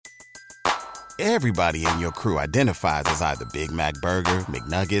Everybody in your crew identifies as either Big Mac Burger,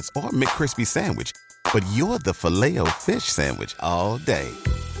 McNuggets, or McCrispy Sandwich. But you're the Filet-O-Fish Sandwich all day.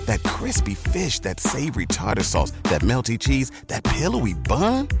 That crispy fish, that savory tartar sauce, that melty cheese, that pillowy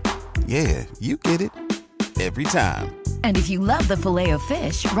bun. Yeah, you get it. Every time. And if you love the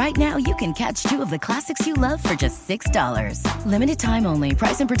Filet-O-Fish, right now you can catch two of the classics you love for just $6. Limited time only.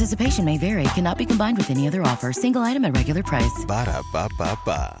 Price and participation may vary. Cannot be combined with any other offer. Single item at regular price.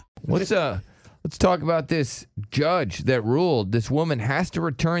 Ba-da-ba-ba-ba. Let's talk about this judge that ruled this woman has to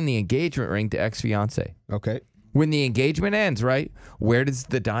return the engagement ring to ex-fiance. Okay. When the engagement ends, right? Where does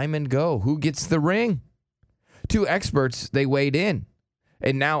the diamond go? Who gets the ring? Two experts, they weighed in.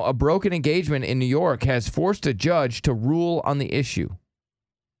 And now a broken engagement in New York has forced a judge to rule on the issue.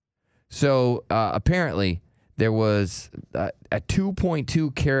 So apparently there was a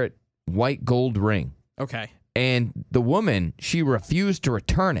 2.2 carat white gold ring. Okay. And the woman, she refused to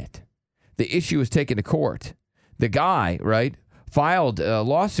return it. The issue was taken to court. The guy, right, filed a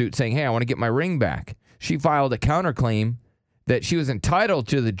lawsuit saying, hey, I want to get my ring back. She filed a counterclaim that she was entitled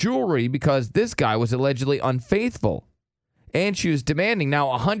to the jewelry because this guy was allegedly unfaithful. And she was demanding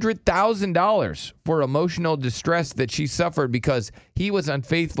now $100,000 for emotional distress that she suffered because he was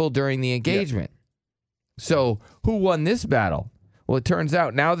unfaithful during the engagement. Yep. So who won this battle? Well, it turns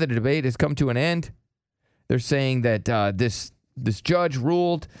out now that the debate has come to an end, they're saying that this judge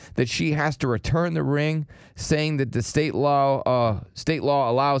ruled that she has to return the ring, saying that the state law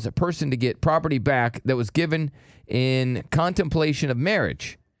allows a person to get property back that was given in contemplation of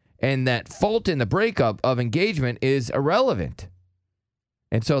marriage, and that fault in the breakup of engagement is irrelevant.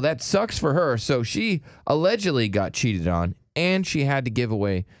 And so that sucks for her. So she allegedly got cheated on, and she had to give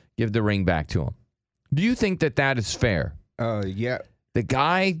the ring back to him. Do you think that is fair? Yeah. The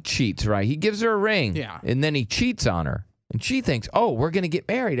guy cheats, right? He gives her a ring, and then he cheats on her. And she thinks, oh, we're going to get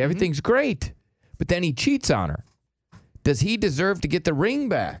married. Everything's great. But then he cheats on her. Does he deserve to get the ring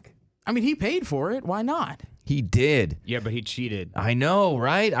back? I mean, he paid for it. Why not? He did. Yeah, but he cheated. I know,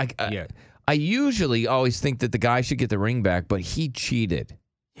 right? I usually always think that the guy should get the ring back, but he cheated.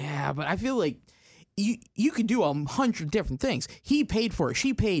 Yeah, but I feel like you could do 100 different things. He paid for it.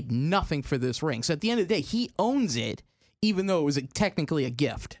 She paid nothing for this ring. So at the end of the day, he owns it, even though it was technically a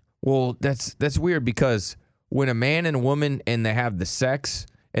gift. Well, that's weird because when a man and a woman and they have the sex,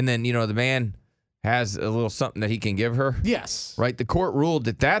 and then, the man has a little something that he can give her. Yes. Right? The court ruled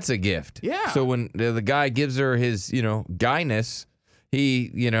that that's a gift. Yeah. So when the guy gives her his, guyness,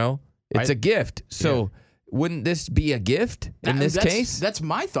 it's a gift. So wouldn't this be a gift in this case? That's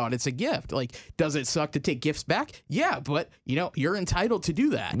my thought. It's a gift. Like, does it suck to take gifts back? Yeah, but, you're entitled to do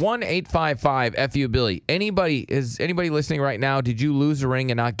that. 1-855-FU-BILLY. Is anybody listening right now, did you lose a ring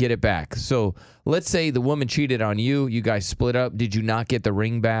and not get it back? So let's say the woman cheated on you. You guys split up. Did you not get the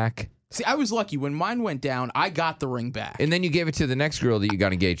ring back? See, I was lucky. When mine went down, I got the ring back. And then you gave it to the next girl that you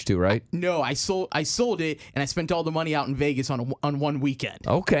got engaged to, right? No, I sold it, and I spent all the money out in Vegas on one weekend.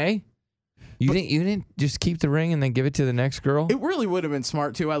 Okay. You didn't just keep the ring and then give it to the next girl? It really would have been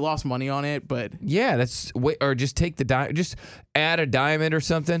smart too. I lost money on it, but yeah, or just take the diamond, just add a diamond or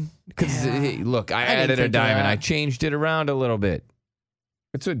something. Because look, I added a diamond. I changed it around a little bit.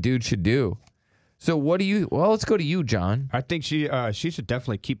 That's what dudes should do. So let's go to you, John. I think she should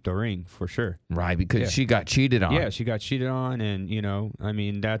definitely keep the ring for sure. Right, because she got cheated on. Yeah, she got cheated on, and I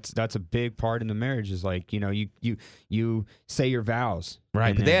mean that's a big part in the marriage is like, you say your vows.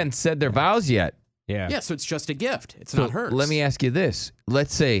 Right, but they hadn't said their vows yet. Yeah. Yeah, so it's just a gift. It's not hers. Let me ask you this.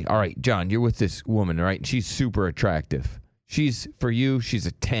 Let's say, all right, John, you're with this woman, right? And she's super attractive. For you, she's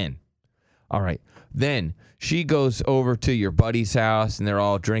a 10. All right. Then she goes over to your buddy's house and they're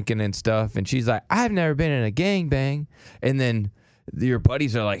all drinking and stuff. And she's like, I've never been in a gangbang. And then your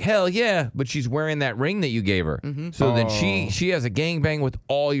buddies are like, hell yeah. But she's wearing that ring that you gave her. Mm-hmm. So then she has a gangbang with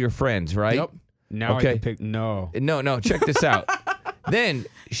all your friends, right? Yep. Now I can pick No, check this out. Then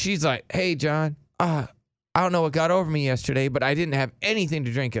she's like, hey, John, I don't know what got over me yesterday, but I didn't have anything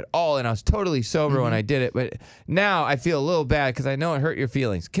to drink at all. And I was totally sober when I did it. But now I feel a little bad because I know it hurt your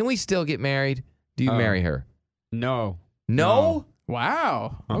feelings. Can we still get married? Do you marry her? No. No?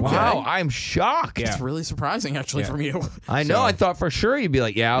 Wow. Okay. Wow, I'm shocked. It's really surprising, actually, from you. I know. I thought for sure you'd be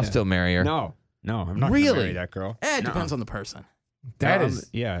like, I'll still marry her. No, I'm not going to marry that girl. It depends on the person. That is...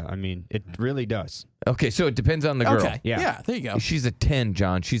 Yeah, I mean, it really does. Okay, so it depends on the girl. Okay, yeah, there you go. She's a 10,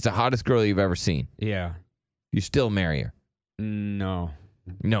 John. She's the hottest girl you've ever seen. Yeah. You still marry her? No.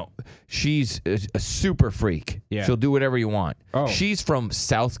 No, she's a super freak. Yeah. She'll do whatever you want. Oh. She's from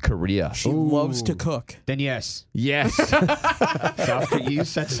South Korea. She loves to cook. Then yes. Yes. You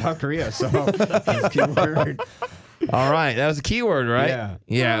said South Korea, so that's keyword. All right, that was a keyword, right? Yeah.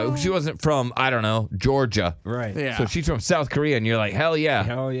 Yeah, she wasn't from, I don't know, Georgia. Right. Yeah. So she's from South Korea, and you're like, hell yeah.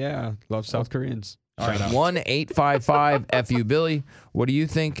 Hell yeah. Love South Koreans. All right, 1-855-FU Billy. What do you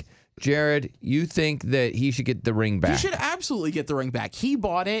think, Jared? You think that he should get the ring back? He should absolutely get the ring back. He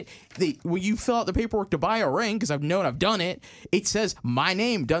bought it. When you fill out the paperwork to buy a ring, because I've done it, it says my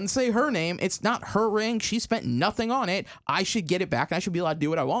name, doesn't say her name. It's not her ring. She spent nothing on it. I should get it back, and I should be allowed to do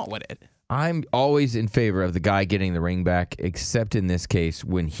what I want with it. I'm always in favor of the guy getting the ring back, except in this case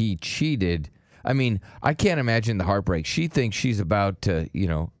when he cheated. I mean, I can't imagine the heartbreak. She thinks she's about to,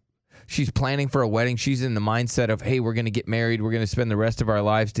 she's planning for a wedding. She's in the mindset of, hey, we're going to get married. We're going to spend the rest of our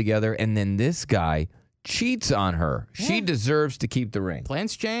lives together. And then this guy cheats on her. Yeah. She deserves to keep the ring.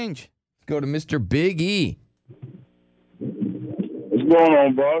 Plans change. Go to Mr. Big E. What's going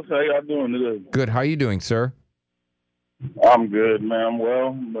on, boss? How y'all doing today? Good. How are you doing, sir? I'm good, man. I'm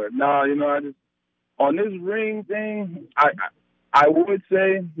well. But, I just, on this ring thing, I would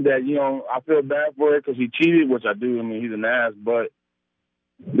say that, I feel bad for it because he cheated, which I do. I mean, he's an ass. But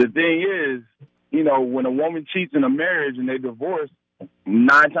the thing is, when a woman cheats in a marriage and they divorce, 9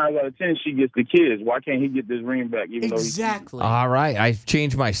 times out of 10, she gets the kids. Why can't he get this ring back? Exactly. All right. I've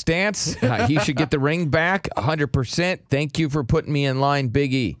changed my stance. He should get the ring back 100%. Thank you for putting me in line,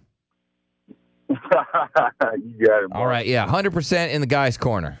 Big E. You got it, boss. All right. Yeah. 100% in the guy's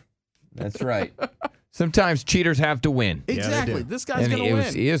corner. That's right. Sometimes cheaters have to win. Exactly. Yeah, this guy's going to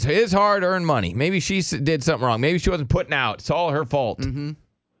win. It was his hard-earned money. Maybe she did something wrong. Maybe she wasn't putting out. It's all her fault. Mm-hmm.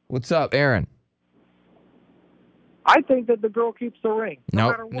 What's up, Aaron? I think that the girl keeps the ring.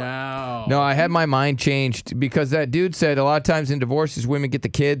 Nope. Matter what. No, I had my mind changed because that dude said a lot of times in divorces, women get the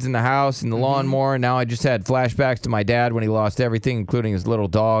kids in the house and the lawnmower. And now I just had flashbacks to my dad when he lost everything, including his little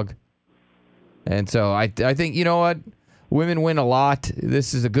dog. And so I think, you know what? Women win a lot.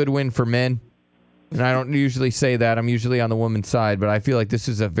 This is a good win for men. And I don't usually say that. I'm usually on the woman's side, but I feel like this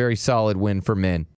is a very solid win for men.